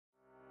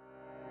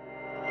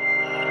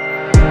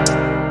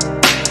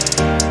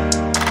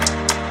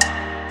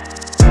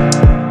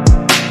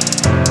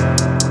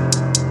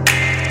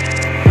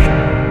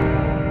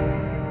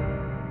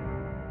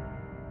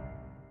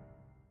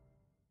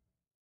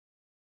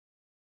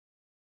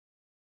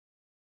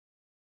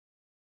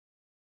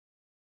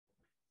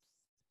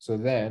So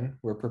then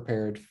we're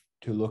prepared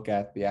to look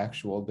at the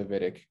actual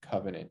Davidic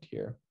covenant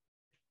here.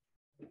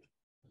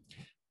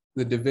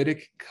 The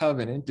Davidic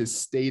covenant is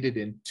stated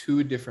in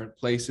two different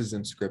places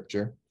in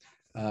Scripture,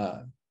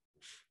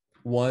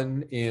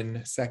 one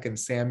in 2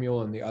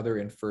 Samuel and the other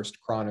in 1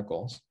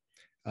 Chronicles.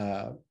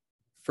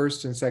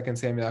 1st and 2nd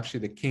Samuel, actually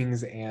the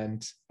Kings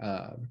and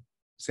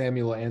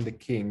Samuel and the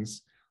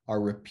Kings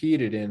are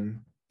repeated in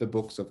the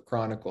books of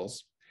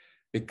Chronicles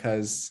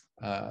because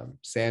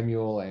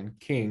Samuel and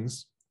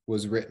Kings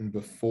was written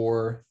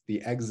before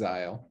the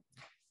exile,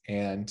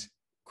 and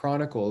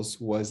Chronicles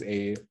was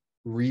a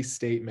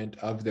restatement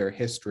of their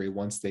history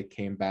once they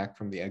came back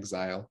from the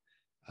exile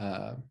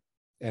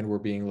and were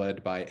being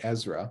led by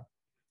Ezra.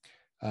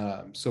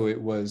 So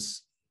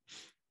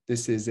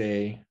this is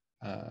a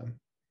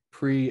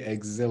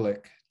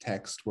pre-exilic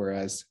text,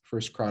 whereas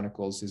First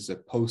Chronicles is a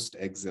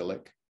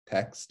post-exilic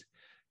text.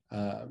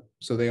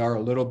 So they are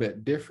a little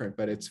bit different,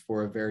 but it's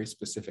for a very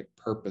specific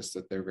purpose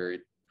that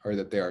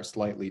they are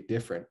slightly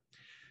different.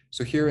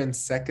 So here in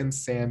 2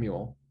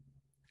 Samuel,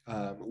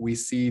 we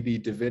see the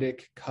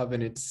Davidic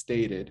covenant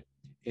stated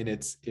in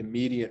its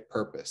immediate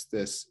purpose,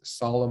 this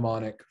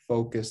Solomonic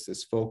focus,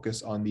 this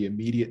focus on the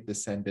immediate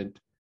descendant,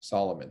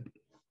 Solomon.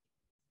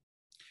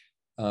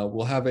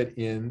 We'll have it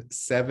in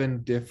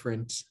 7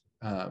 different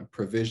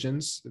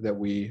provisions that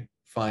we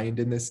find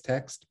in this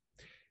text.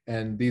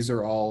 And these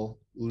are all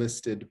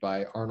listed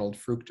by Arnold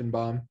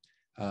Fruchtenbaum.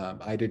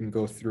 I didn't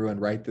go through and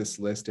write this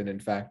list, and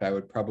in fact, I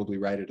would probably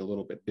write it a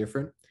little bit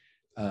different.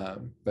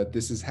 But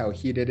this is how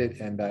he did it,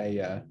 and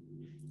I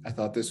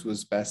thought this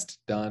was best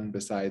done,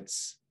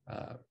 besides,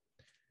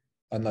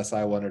 unless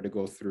I wanted to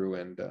go through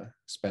and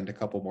spend a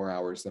couple more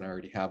hours than I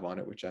already have on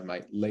it, which I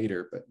might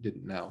later, but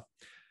didn't now.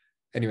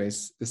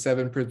 Anyways, the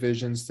 7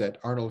 provisions that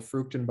Arnold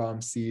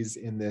Fruchtenbaum sees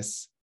in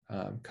this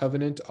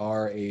covenant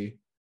are a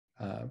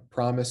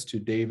promise to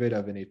David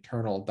of an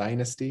eternal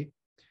dynasty,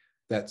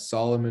 that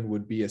Solomon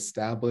would be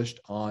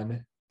established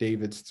on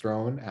David's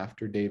throne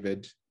after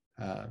David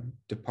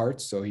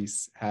departs. So he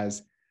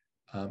has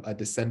a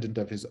descendant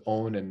of his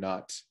own and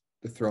not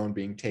the throne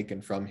being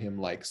taken from him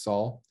like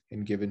Saul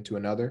and given to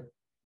another.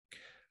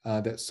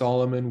 That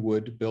Solomon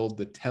would build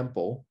the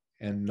temple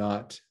and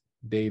not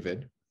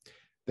David.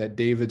 That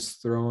David's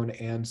throne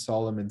and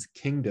Solomon's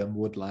kingdom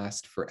would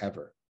last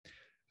forever.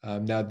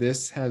 Now,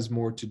 this has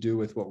more to do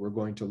with what we're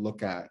going to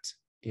look at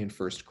in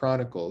 1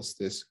 Chronicles,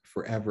 this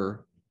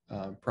forever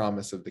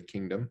promise of the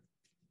kingdom.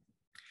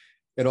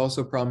 It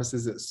also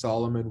promises that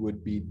Solomon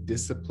would be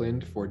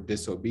disciplined for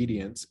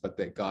disobedience, but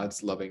that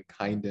God's loving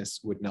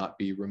kindness would not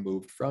be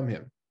removed from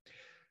him.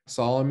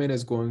 Solomon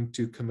is going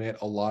to commit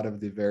a lot of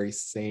the very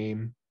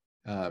same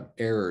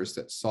errors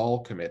that Saul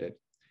committed,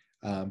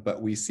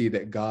 but we see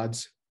that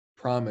God's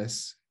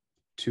promise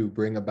to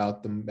bring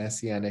about the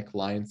messianic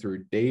line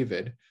through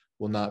David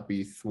will not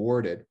be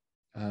thwarted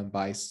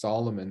by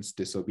Solomon's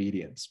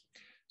disobedience.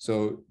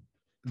 So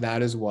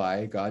that is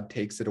why God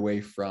takes it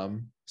away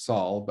from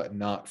Saul, but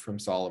not from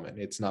Solomon.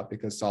 It's not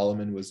because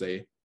Solomon was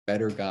a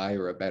better guy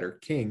or a better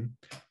king,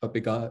 but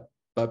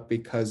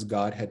because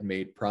God had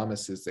made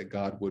promises that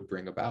God would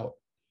bring about.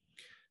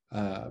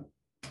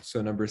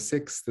 So number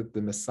 6, that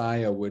the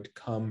Messiah would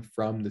come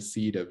from the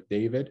seed of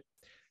David,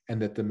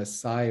 and that the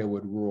Messiah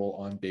would rule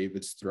on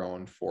David's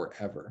throne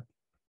forever.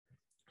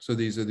 So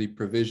these are the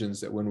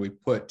provisions that when we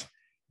put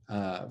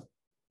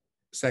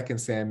 2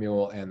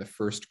 Samuel and the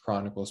 1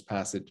 Chronicles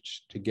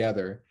passage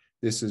together,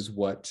 this is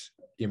what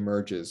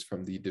emerges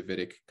from the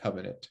Davidic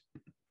covenant.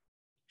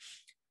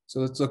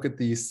 So let's look at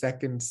the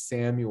 2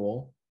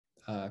 Samuel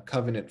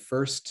covenant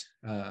first.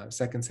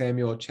 2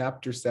 Samuel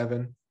chapter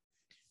 7,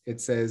 it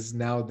says,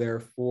 "Now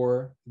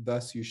therefore,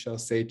 thus you shall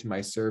say to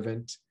my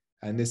servant,"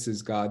 and this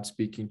is God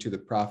speaking to the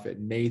prophet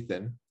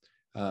Nathan,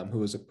 who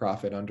was a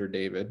prophet under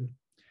David.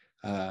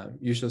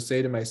 "You shall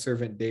say to my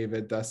servant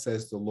David, thus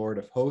says the Lord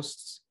of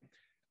hosts,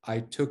 I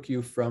took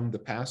you from the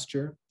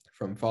pasture,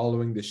 from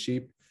following the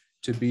sheep,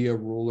 to be a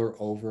ruler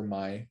over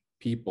my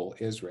people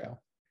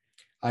Israel.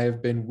 I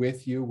have been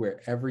with you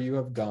wherever you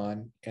have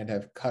gone, and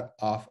have cut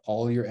off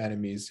all your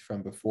enemies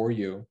from before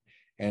you,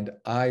 and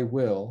I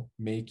will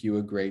make you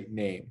a great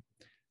name,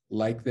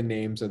 like the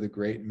names of the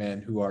great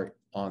men who are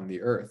on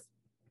the earth."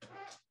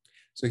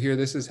 So here,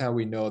 this is how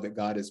we know that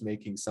God is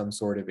making some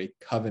sort of a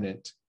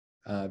covenant,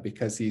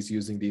 because he's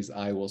using these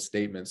 "I will"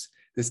 statements.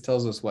 This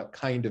tells us what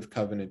kind of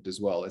covenant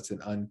as well. It's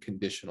an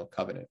unconditional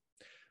covenant.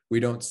 We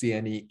don't see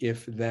any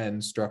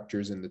if-then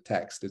structures in the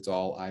text. It's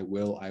all "I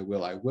will, I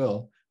will, I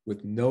will,"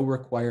 with no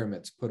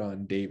requirements put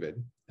on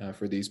David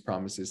for these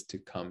promises to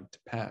come to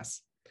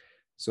pass.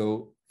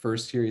 So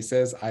first here he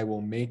says, "I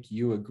will make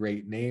you a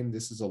great name."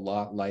 This is a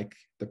lot like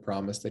the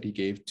promise that he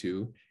gave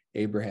to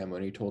Abraham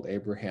when he told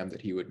Abraham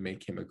that he would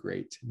make him a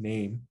great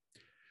name.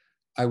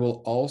 "I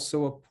will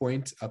also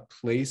appoint a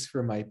place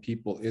for my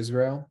people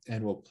Israel,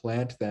 and will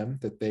plant them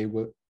that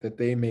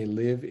they may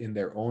live in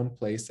their own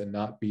place and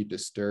not be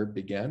disturbed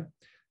again."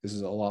 This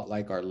is a lot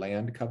like our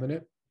land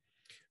covenant.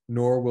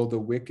 "Nor will the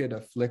wicked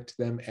afflict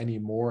them any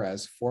more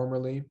as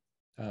formerly."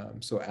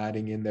 So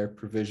adding in their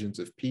provisions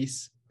of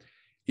peace.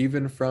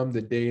 even from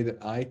the day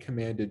that I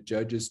commanded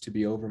judges to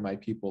be over my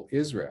people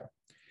Israel.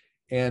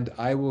 And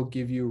I will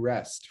give you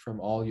rest from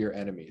all your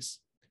enemies.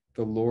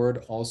 The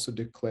Lord also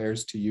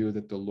declares to you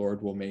that the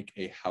Lord will make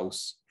a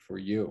house for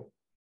you.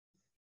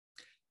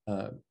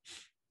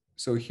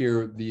 So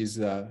here, these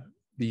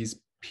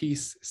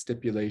peace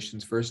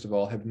stipulations, first of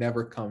all, have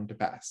never come to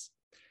pass.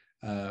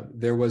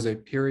 There was a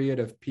period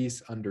of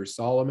peace under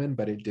Solomon,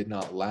 but it did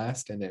not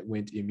last, and it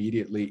went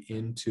immediately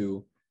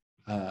into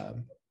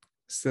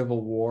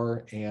civil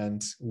war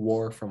and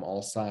war from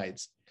all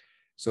sides.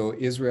 So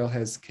Israel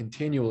has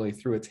continually,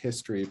 through its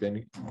history,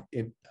 been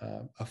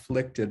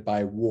afflicted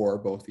by war,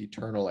 both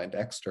eternal and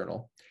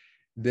external.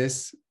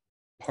 This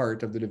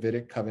part of the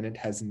Davidic covenant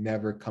has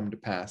never come to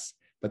pass,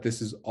 but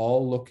this is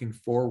all looking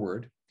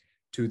forward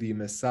to the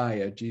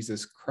Messiah,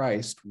 Jesus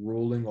Christ,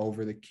 ruling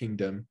over the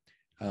kingdom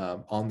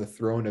on the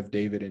throne of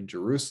David in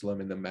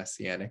Jerusalem in the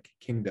Messianic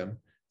kingdom,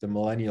 the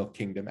millennial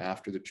kingdom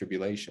after the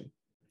tribulation.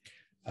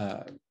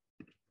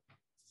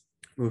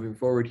 Moving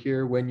forward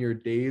here, when your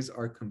days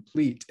are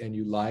complete and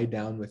you lie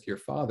down with your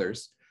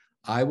fathers,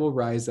 I will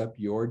rise up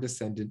your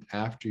descendant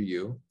after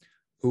you,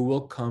 who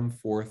will come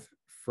forth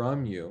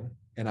from you,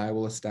 and I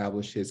will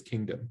establish his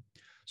kingdom.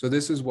 So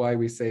this is why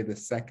we say the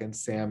 2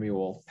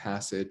 Samuel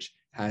passage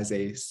has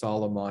a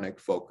Solomonic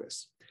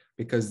focus,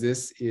 because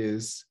this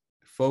is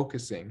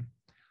focusing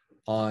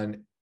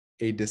on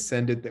a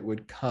descendant that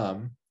would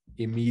come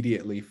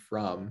immediately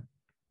from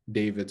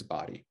David's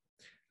body.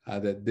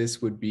 That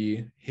this would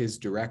be his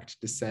direct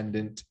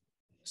descendant,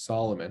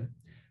 Solomon,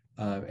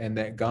 and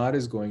that God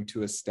is going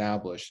to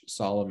establish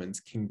Solomon's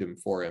kingdom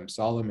for him.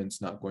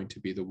 Solomon's not going to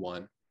be the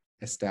one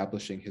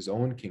establishing his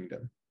own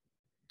kingdom.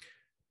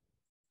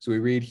 So we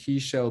read, he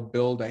shall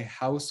build a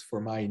house for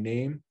my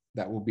name,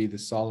 that will be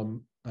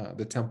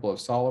the temple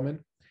of Solomon,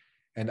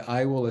 and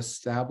I will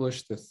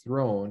establish the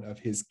throne of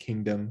his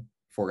kingdom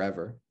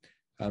forever.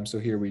 So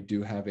here we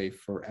do have a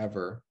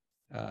forever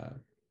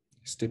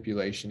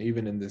stipulation,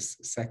 even in this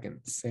 2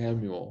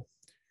 Samuel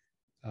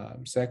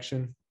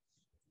section.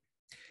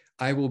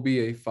 I will be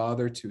a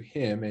father to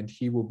him, and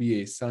he will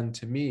be a son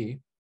to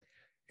me.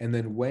 And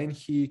then when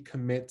he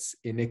commits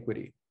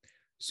iniquity.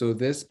 So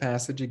this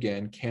passage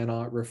again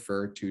cannot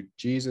refer to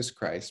Jesus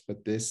Christ,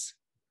 but this,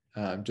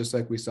 just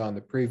like we saw in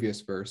the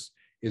previous verse,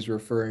 is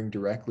referring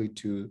directly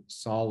to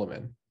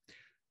Solomon.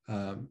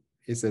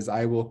 It says,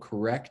 I will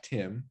correct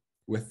him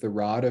with the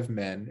rod of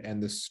men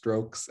and the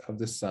strokes of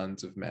the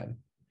sons of men.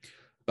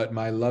 But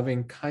my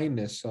loving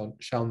kindness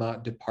shall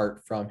not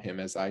depart from him,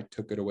 as I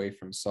took it away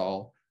from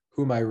Saul,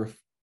 whom I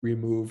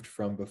removed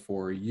from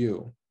before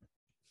you.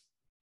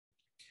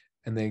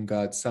 And then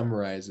God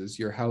summarizes,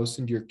 your house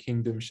and your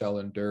kingdom shall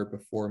endure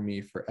before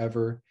me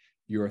forever.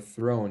 Your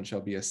throne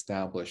shall be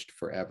established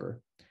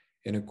forever.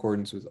 In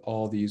accordance with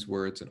all these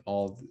words and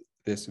all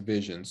this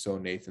vision, so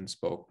Nathan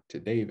spoke to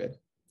David.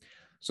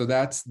 So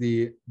that's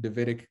the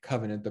Davidic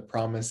covenant, the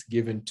promise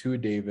given to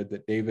David,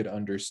 that David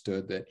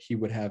understood that he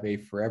would have a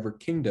forever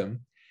kingdom.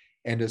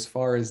 And as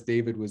far as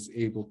David was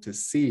able to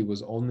see,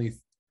 was only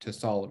to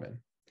Solomon.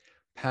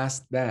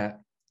 Past that,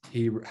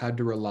 he had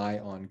to rely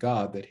on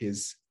God, that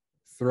his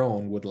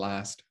throne would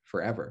last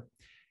forever.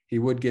 He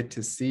would get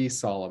to see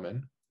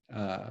Solomon,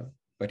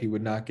 but he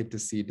would not get to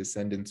see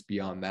descendants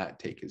beyond that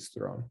take his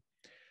throne.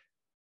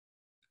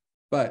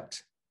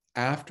 But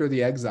after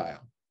the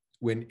exile,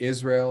 when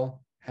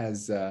Israel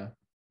has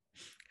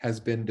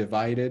been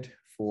divided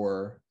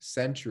for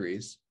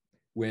centuries,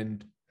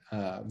 when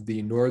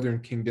the northern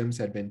kingdoms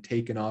had been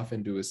taken off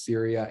into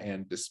Assyria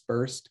and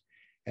dispersed,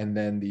 and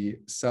then the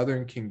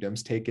southern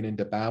kingdoms taken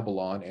into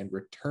Babylon and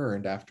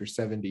returned after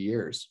 70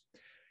 years.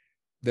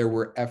 There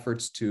were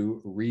efforts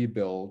to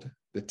rebuild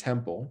the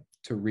temple,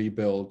 to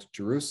rebuild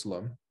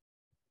Jerusalem,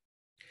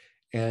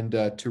 and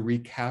to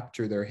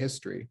recapture their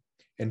history.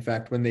 In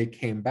fact, when they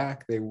came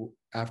back,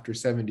 after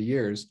 70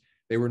 years,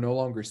 they were no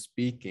longer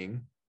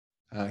speaking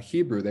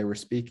Hebrew, they were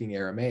speaking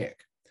Aramaic.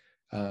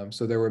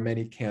 So there were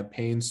many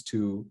campaigns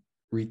to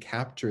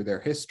recapture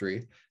their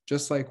history,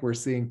 just like we're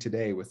seeing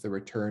today with the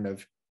return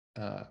of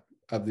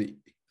the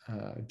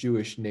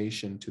Jewish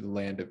nation to the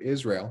land of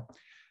Israel.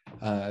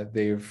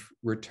 They've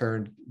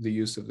returned the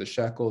use of the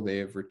shekel, they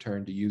have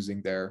returned to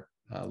using their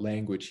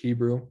language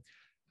Hebrew.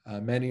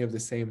 Many of the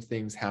same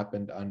things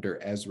happened under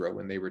Ezra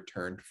when they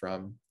returned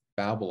from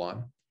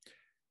Babylon.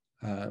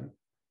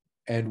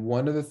 And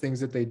one of the things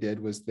that they did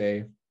was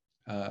they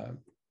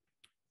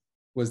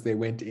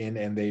went in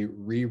and they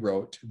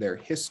rewrote their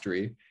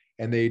history,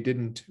 and they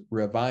didn't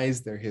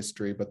revise their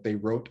history, but they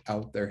wrote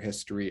out their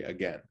history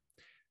again.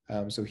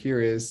 So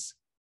here is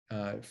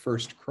 1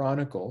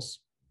 Chronicles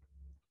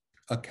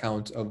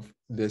account of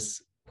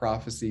this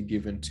prophecy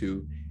given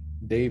to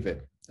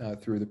David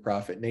through the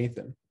prophet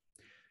Nathan.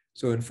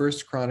 So in 1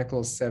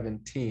 Chronicles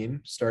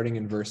 17, starting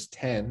in verse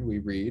 10, we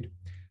read,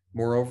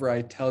 moreover,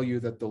 I tell you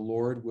that the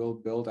Lord will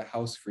build a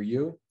house for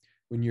you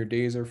when your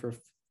days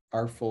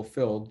are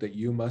fulfilled, that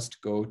you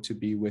must go to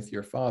be with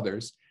your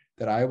fathers,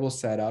 that I will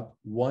set up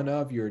one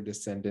of your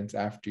descendants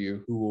after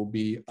you who will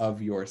be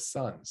of your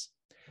sons.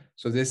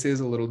 So this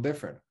is a little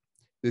different.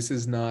 This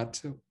is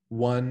not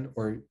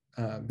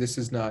this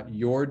is not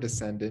your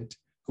descendant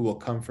who will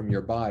come from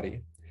your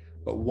body,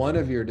 but one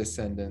of your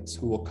descendants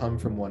who will come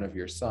from one of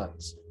your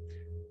sons.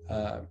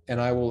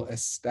 And I will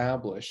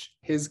establish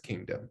his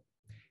kingdom.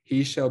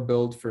 He shall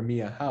build for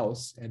me a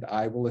house, and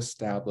I will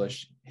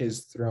establish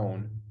his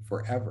throne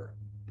forever.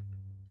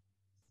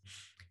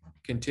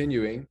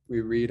 Continuing,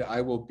 we read,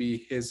 I will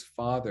be his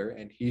father,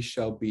 and he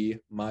shall be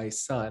my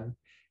son,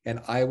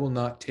 and I will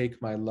not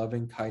take my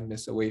loving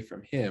kindness away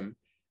from him,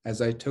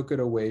 as I took it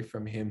away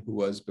from him who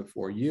was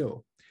before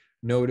you.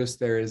 Notice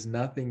there is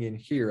nothing in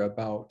here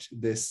about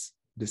this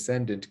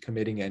descendant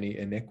committing any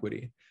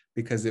iniquity,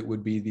 because it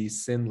would be the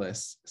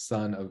sinless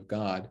Son of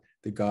God,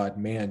 the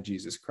God-man,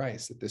 Jesus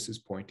Christ, that this is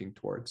pointing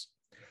towards.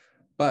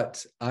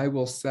 But I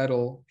will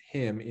settle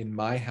him in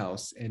my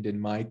house and in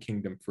my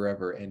kingdom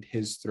forever, and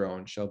his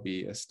throne shall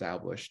be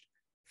established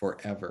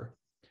forever.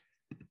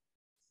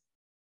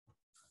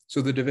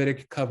 So the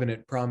Davidic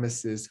covenant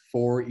promises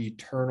 4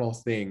 eternal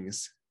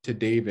things to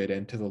David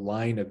and to the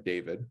line of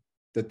David,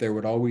 that there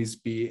would always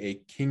be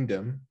a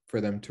kingdom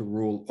for them to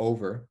rule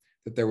over,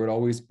 that there would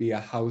always be a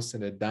house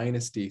and a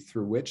dynasty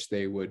through which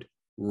they would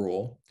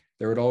rule.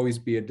 There would always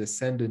be a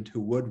descendant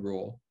who would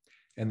rule,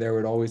 and there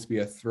would always be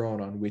a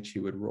throne on which he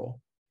would rule.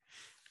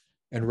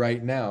 And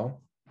right now,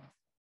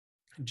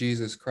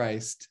 Jesus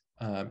Christ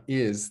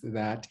is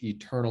that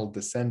eternal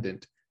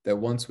descendant, that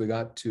once we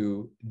got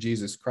to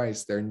Jesus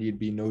Christ, there need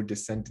be no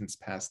descendants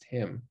past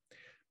him,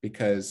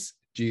 because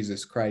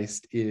Jesus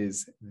Christ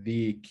is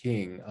the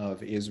King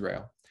of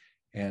Israel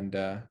and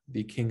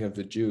the King of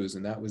the Jews.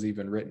 And that was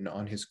even written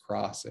on his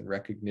cross in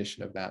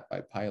recognition of that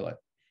by Pilate.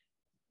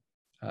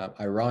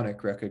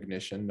 Ironic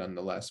recognition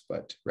nonetheless,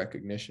 but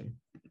recognition.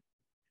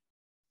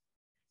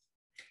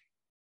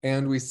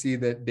 And we see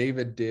that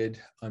David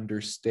did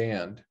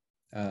understand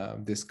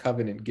this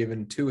covenant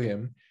given to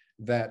him,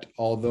 that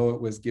although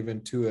it was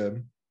given to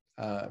him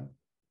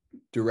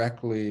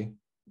directly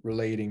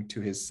relating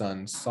to his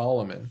son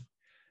Solomon,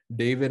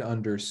 David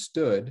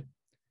understood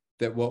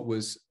that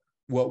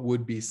what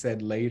would be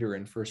said later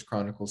in 1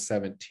 Chronicles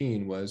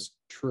 17 was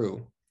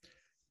true.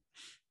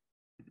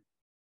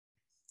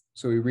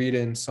 So we read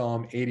in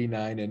Psalm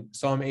 89, and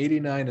Psalm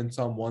 89 and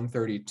Psalm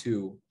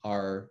 132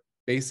 are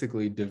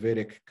basically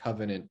Davidic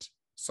covenant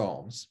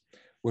psalms.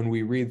 When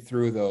we read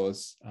through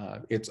those,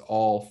 it's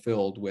all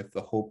filled with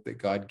the hope that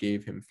God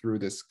gave him through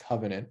this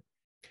covenant.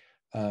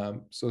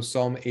 So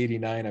Psalm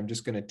 89, I'm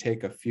just going to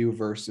take a few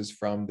verses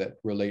from that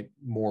relate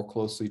more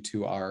closely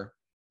to our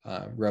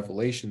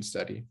Revelation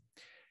study.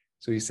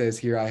 So he says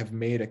here, I have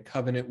made a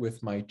covenant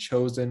with my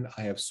chosen.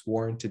 I have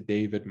sworn to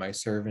David, my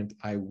servant,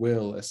 I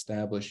will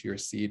establish your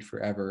seed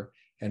forever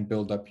and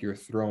build up your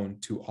throne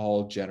to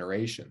all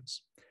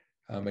generations.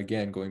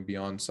 Again, going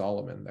beyond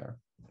Solomon there.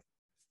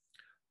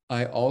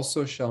 I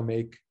also shall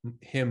make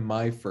him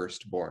my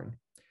firstborn,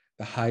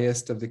 the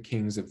highest of the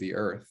kings of the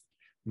earth.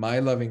 My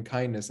loving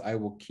kindness I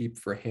will keep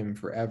for him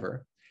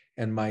forever,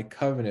 and my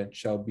covenant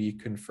shall be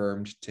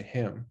confirmed to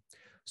him.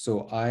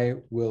 So I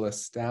will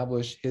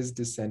establish his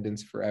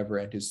descendants forever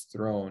and his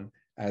throne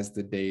as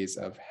the days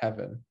of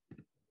heaven.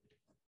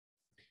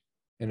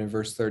 And in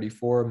verse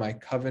 34, my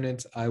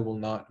covenant I will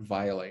not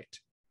violate,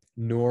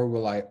 nor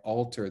will I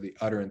alter the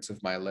utterance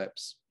of my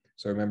lips.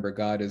 So remember,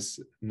 God is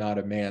not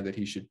a man that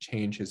he should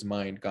change his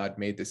mind. God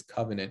made this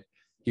covenant.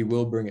 He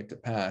will bring it to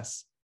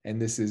pass.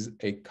 And this is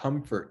a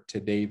comfort to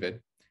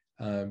David,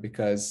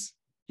 because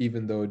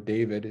even though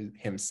David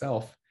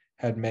himself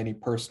had many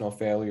personal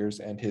failures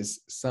and his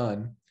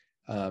son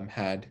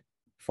had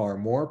far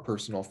more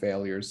personal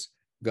failures,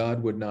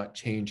 God would not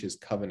change his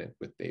covenant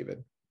with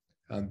David.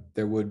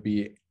 There would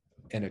be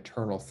an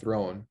eternal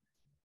throne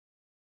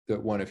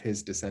that one of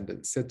his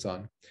descendants sits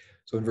on.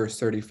 So in verse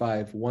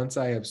 35, once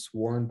I have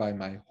sworn by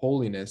my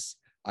holiness,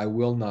 I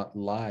will not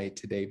lie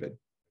to David.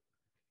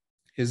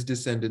 His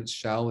descendants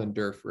shall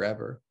endure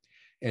forever,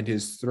 and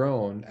his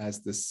throne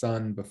as the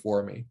sun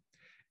before me.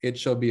 It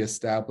shall be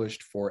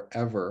established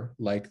forever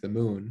like the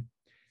moon,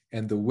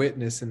 and the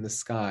witness in the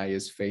sky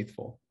is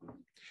faithful.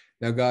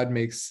 Now God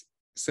makes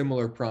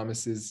similar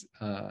promises.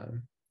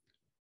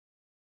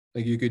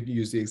 Like you could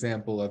use the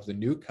example of the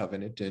new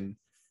covenant in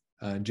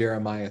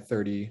Jeremiah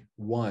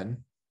 31,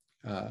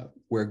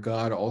 where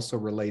God also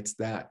relates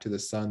that to the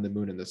sun, the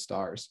moon, and the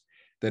stars,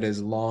 that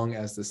as long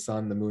as the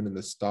sun, the moon, and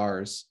the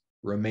stars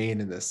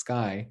remain in the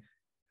sky,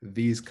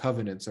 these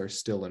covenants are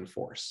still in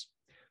force.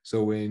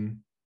 So when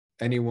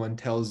anyone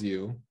tells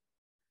you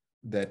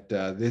that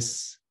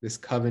this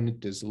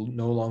covenant is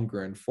no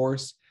longer in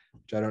force,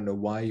 which I don't know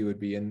why you would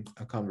be in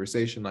a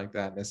conversation like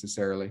that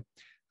necessarily,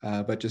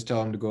 but just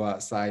tell them to go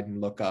outside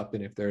and look up,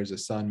 and if there's a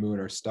sun, moon,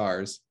 or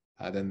stars,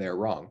 then they're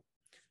wrong.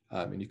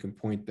 And you can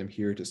point them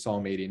here to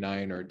Psalm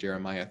 89 or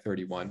Jeremiah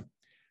 31.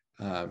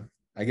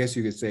 I guess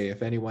you could say,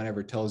 if anyone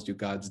ever tells you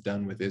God's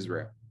done with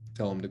Israel,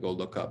 tell them to go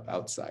look up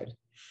outside.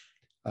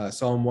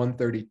 Psalm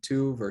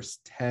 132, verse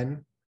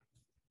 10.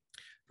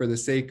 For the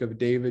sake of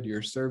David,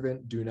 your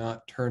servant, do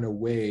not turn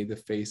away the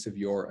face of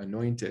your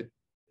anointed.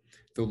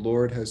 The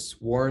Lord has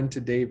sworn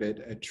to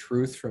David a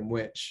truth from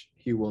which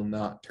he will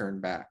not turn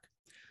back.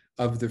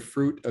 Of the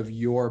fruit of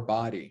your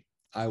body,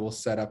 I will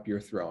set up your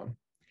throne.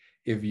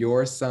 If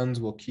your sons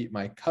will keep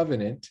my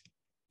covenant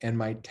and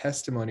my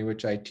testimony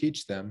which I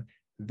teach them,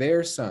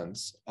 their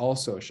sons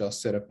also shall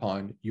sit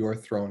upon your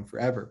throne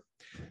forever.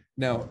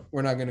 Now,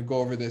 we're not going to go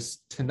over this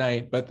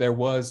tonight, but there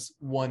was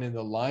one in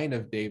the line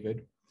of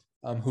David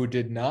who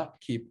did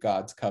not keep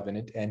God's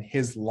covenant, and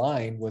his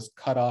line was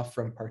cut off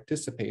from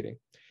participating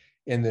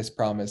in this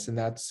promise, and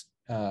that's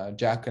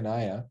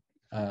Jeconiah.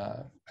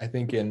 I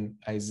think in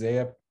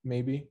Isaiah,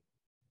 maybe,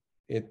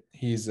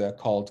 he's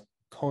called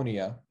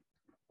Coniah.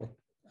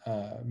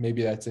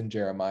 Maybe that's in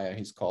Jeremiah,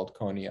 he's called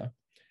Coniah.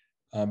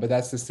 But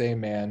that's the same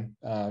man.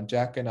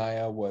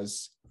 Jeconiah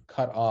was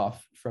cut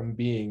off from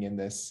being in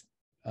this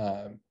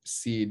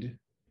seed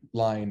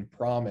line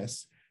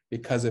promise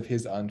because of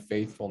his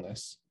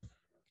unfaithfulness.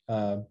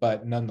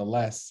 But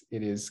nonetheless,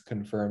 it is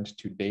confirmed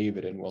to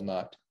David and will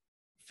not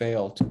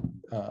fail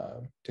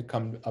to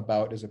come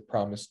about as a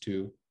promise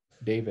to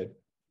David.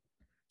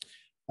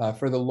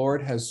 For the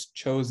Lord has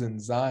chosen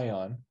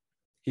Zion.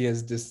 He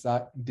has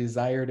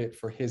desired it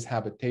for his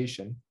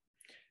habitation.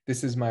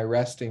 This is my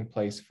resting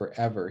place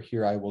forever.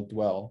 Here I will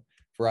dwell,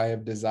 for I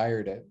have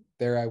desired it.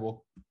 There I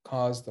will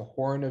cause the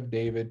horn of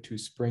David to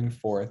spring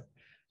forth.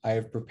 I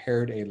have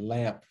prepared a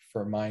lamp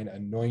for mine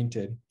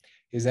anointed.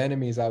 His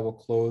enemies I will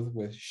clothe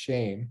with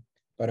shame,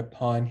 but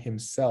upon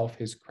himself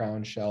his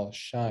crown shall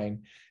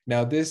shine.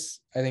 Now this,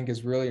 I think,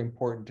 is really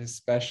important,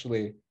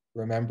 especially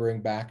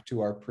remembering back to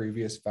our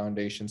previous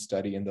foundation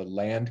study in the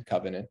land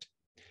covenant,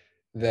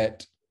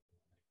 that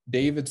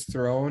David's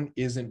throne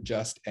isn't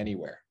just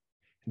anywhere.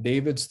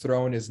 David's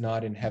throne is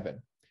not in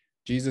heaven.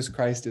 Jesus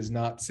Christ is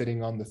not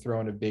sitting on the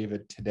throne of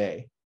David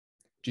today.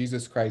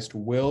 Jesus Christ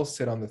will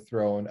sit on the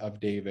throne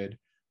of David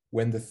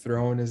when the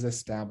throne is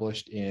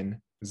established in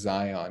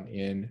Zion,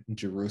 in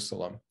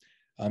Jerusalem.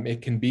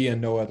 It can be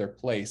in no other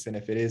place, and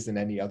if it is in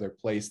any other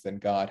place, then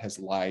God has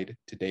lied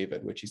to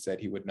David, which he said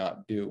he would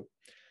not do.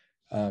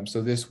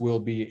 So this will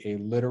be a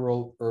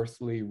literal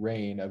earthly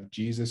reign of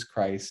Jesus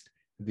Christ,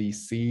 the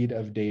seed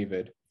of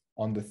David,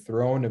 on the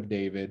throne of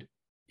David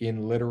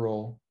in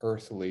literal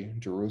earthly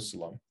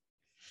Jerusalem.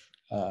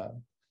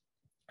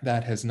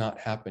 That has not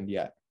happened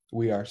yet.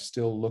 We are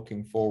still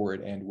looking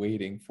forward and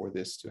waiting for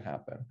this to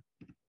happen.